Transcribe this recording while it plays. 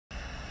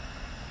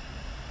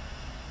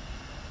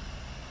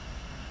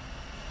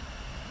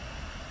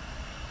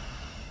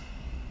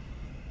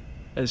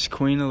As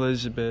Queen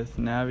Elizabeth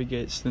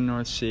navigates the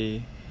North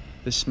Sea,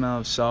 the smell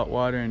of salt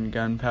water and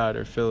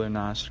gunpowder fill her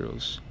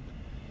nostrils.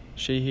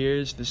 She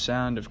hears the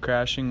sound of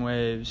crashing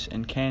waves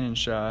and cannon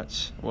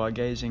shots while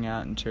gazing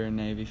out into her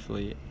Navy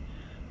fleet,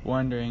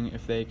 wondering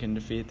if they can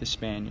defeat the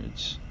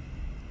Spaniards.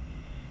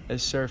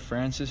 As Sir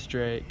Francis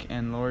Drake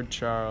and Lord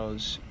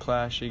Charles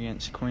clash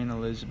against Queen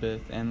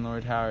Elizabeth and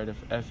Lord Howard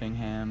of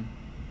Effingham,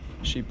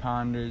 she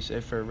ponders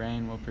if her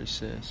reign will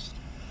persist.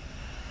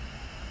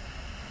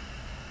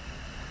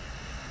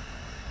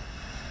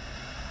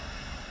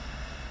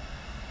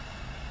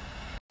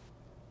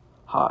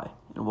 Hi,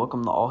 and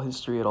welcome to All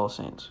History at All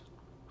Saints.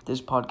 This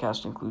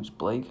podcast includes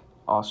Blake,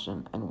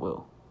 Austin, and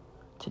Will.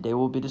 Today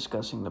we'll be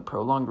discussing the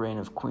prolonged reign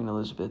of Queen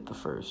Elizabeth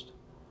I.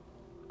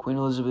 Queen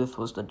Elizabeth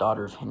was the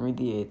daughter of Henry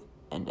VIII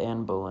and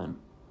Anne Boleyn.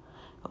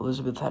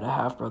 Elizabeth had a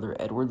half-brother,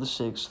 Edward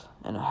VI,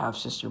 and a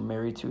half-sister,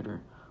 Mary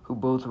Tudor, who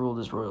both ruled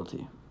as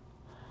royalty.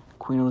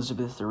 Queen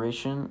Elizabeth's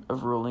duration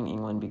of ruling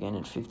England began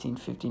in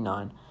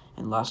 1559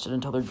 and lasted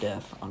until her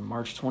death on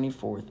March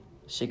 24,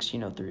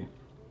 1603.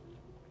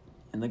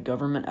 In the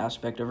government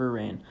aspect of her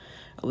reign,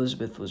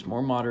 Elizabeth was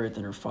more moderate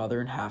than her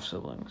father and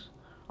half-siblings.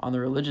 On the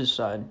religious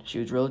side, she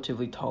was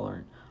relatively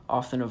tolerant,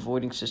 often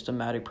avoiding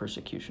systematic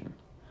persecution.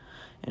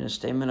 In a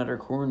statement at her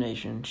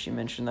coronation, she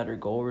mentioned that her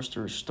goal was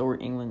to restore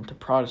England to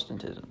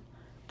Protestantism.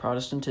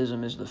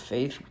 Protestantism is the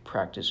faith,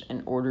 practice,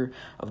 and order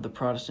of the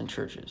Protestant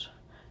churches.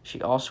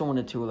 She also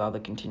wanted to allow the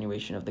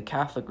continuation of the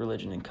Catholic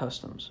religion and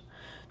customs.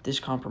 This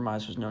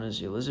compromise was known as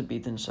the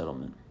Elizabethan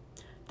Settlement.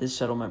 This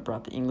settlement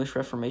brought the English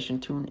Reformation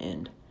to an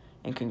end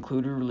and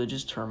concluded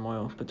religious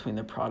turmoil between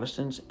the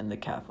Protestants and the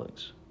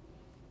Catholics.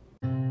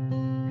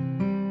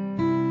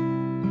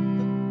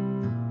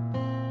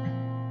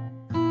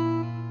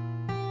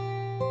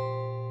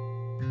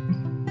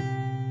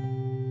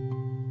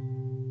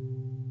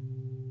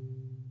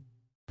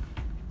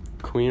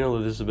 Queen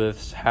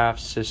Elizabeth's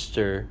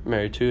half-sister,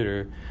 Mary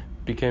Tudor,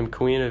 became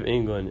Queen of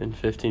England in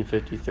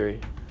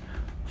 1553.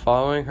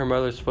 Following her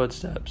mother's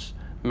footsteps,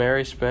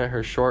 Mary spent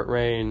her short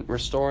reign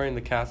restoring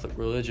the Catholic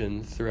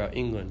religion throughout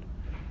England.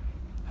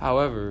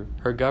 However,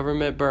 her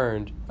government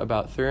burned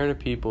about 300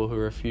 people who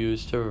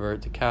refused to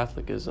revert to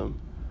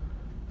Catholicism.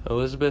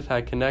 Elizabeth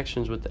had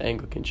connections with the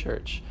Anglican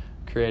Church,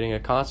 creating a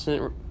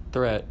constant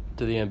threat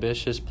to the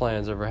ambitious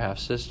plans of her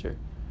half-sister.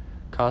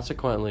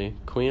 Consequently,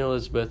 Queen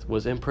Elizabeth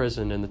was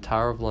imprisoned in the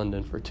Tower of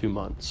London for 2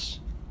 months.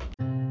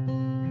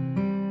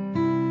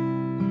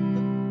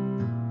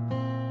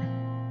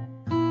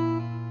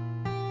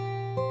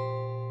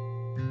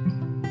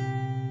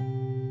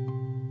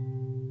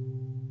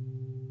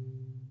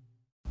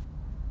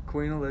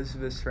 Queen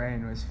Elizabeth's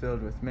reign was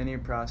filled with many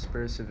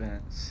prosperous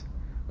events.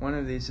 One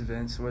of these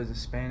events was the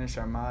Spanish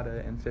Armada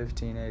in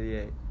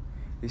 1588.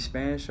 The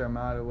Spanish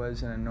Armada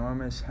was an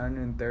enormous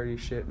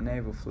 130-ship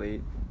naval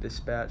fleet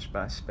dispatched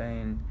by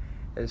Spain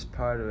as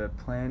part of a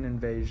planned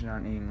invasion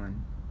on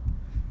England.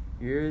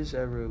 Years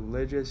of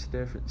religious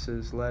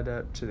differences led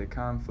up to the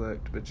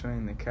conflict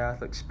between the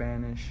Catholic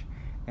Spanish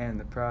and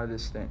the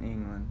Protestant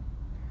England.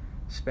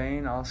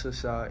 Spain also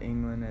saw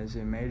England as a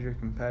major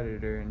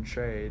competitor in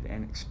trade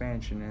and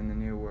expansion in the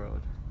New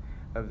World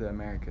of the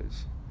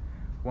Americas.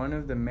 One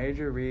of the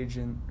major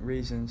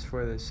reasons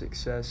for the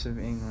success of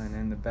England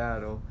in the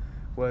battle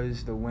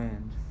was the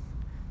wind.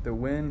 The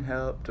wind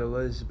helped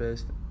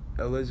Elizabeth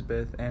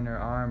and her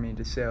army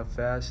to sail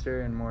faster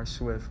and more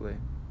swiftly.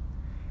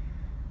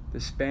 The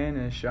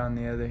Spanish, on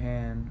the other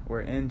hand,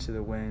 were into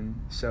the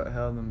wind, so it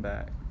held them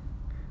back.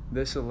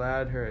 This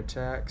allowed her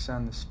attacks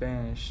on the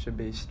Spanish to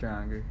be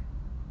stronger.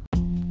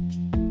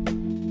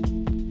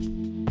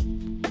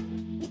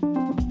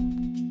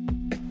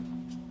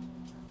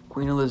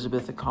 Queen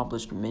Elizabeth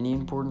accomplished many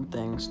important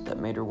things that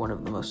made her one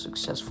of the most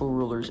successful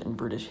rulers in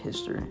British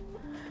history.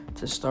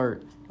 To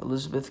start,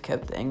 Elizabeth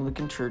kept the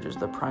Anglican Church as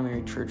the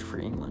primary church for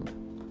England.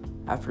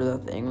 After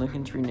that, the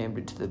Anglicans renamed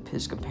it to the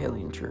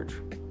Episcopalian Church.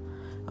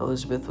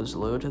 Elizabeth was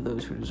loyal to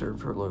those who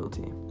deserved her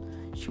loyalty.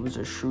 She was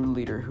a shrewd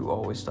leader who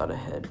always thought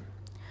ahead.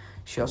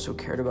 She also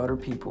cared about her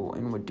people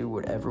and would do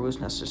whatever was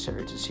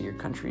necessary to see her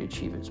country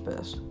achieve its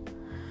best.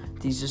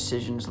 These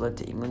decisions led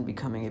to England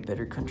becoming a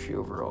better country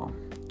overall.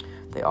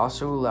 They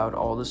also allowed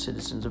all the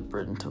citizens of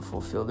Britain to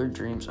fulfill their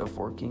dreams of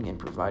working and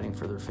providing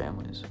for their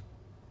families.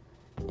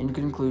 In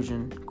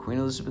conclusion, Queen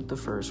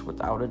Elizabeth I,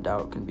 without a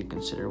doubt, can be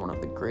considered one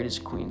of the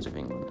greatest queens of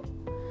England.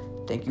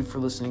 Thank you for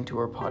listening to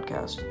our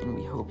podcast, and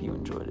we hope you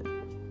enjoyed it.